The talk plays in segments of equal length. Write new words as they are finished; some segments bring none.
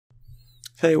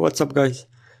Hey, what's up guys?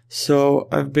 So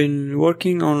I've been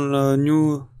working on a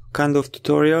new kind of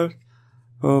tutorial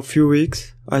a few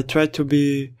weeks. I tried to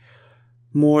be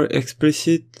more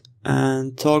explicit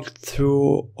and talk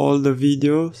through all the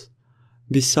videos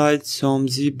besides some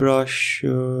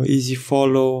ZBRUSH easy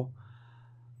follow.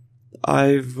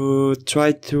 I've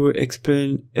tried to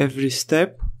explain every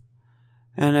step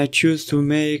and I choose to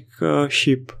make a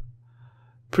sheep.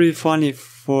 Pretty funny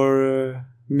for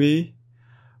me.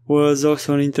 Was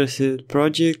also an interesting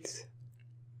project.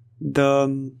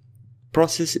 The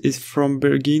process is from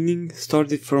beginning,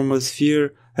 started from a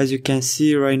sphere as you can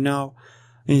see right now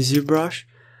in ZBRUSH,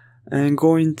 and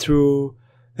going through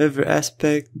every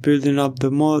aspect, building up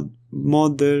the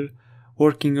model,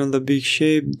 working on the big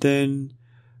shape, then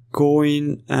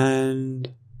going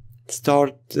and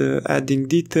start adding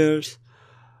details,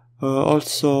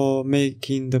 also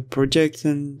making the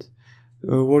projections,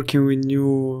 working with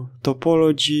new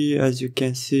topology as you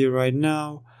can see right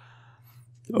now.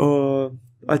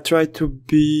 I try to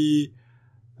be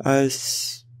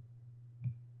as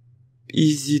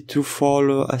easy to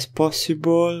follow as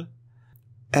possible,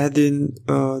 adding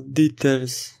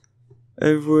details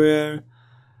everywhere.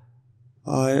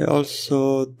 I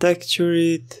also texture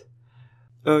it.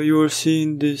 You will see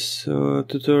in this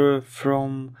tutorial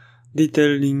from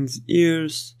detailing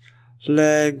ears,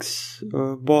 legs,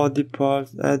 body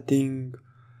parts, adding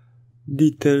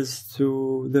details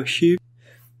to the sheep,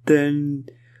 then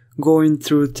going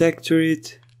through texture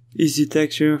it, easy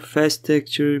texture, fast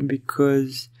texture,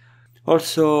 because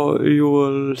also you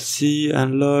will see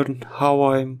and learn how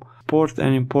I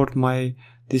import my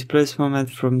displacement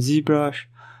from ZBRUSH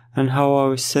and how I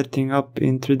was setting up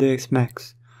in 3ds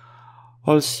Max.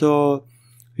 Also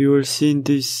you will see in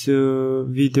these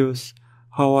videos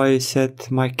how I set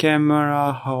my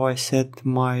camera, how I set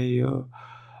my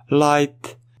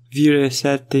light, various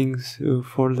settings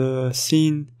for the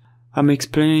scene. I'm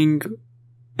explaining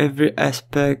every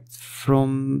aspect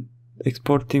from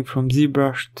exporting from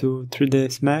ZBRUSH to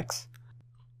 3ds Max.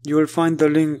 You will find the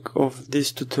link of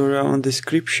this tutorial on the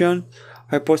description.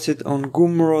 I posted on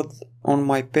Gumroad on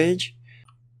my page.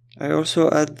 I also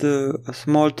add a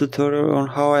small tutorial on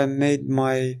how I made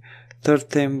my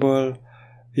turntable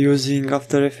using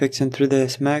After Effects and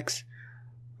 3ds Max.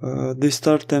 This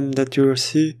turntable that you will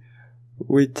see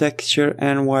with texture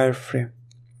and wireframe.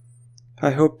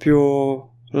 I hope you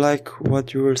like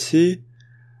what you will see.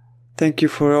 Thank you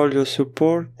for all your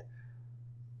support.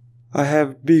 I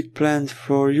have big plans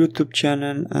for YouTube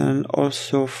channel and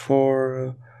also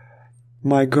for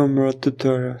my Gumroad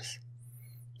tutorials.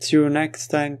 See you next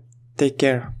time. Take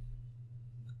care.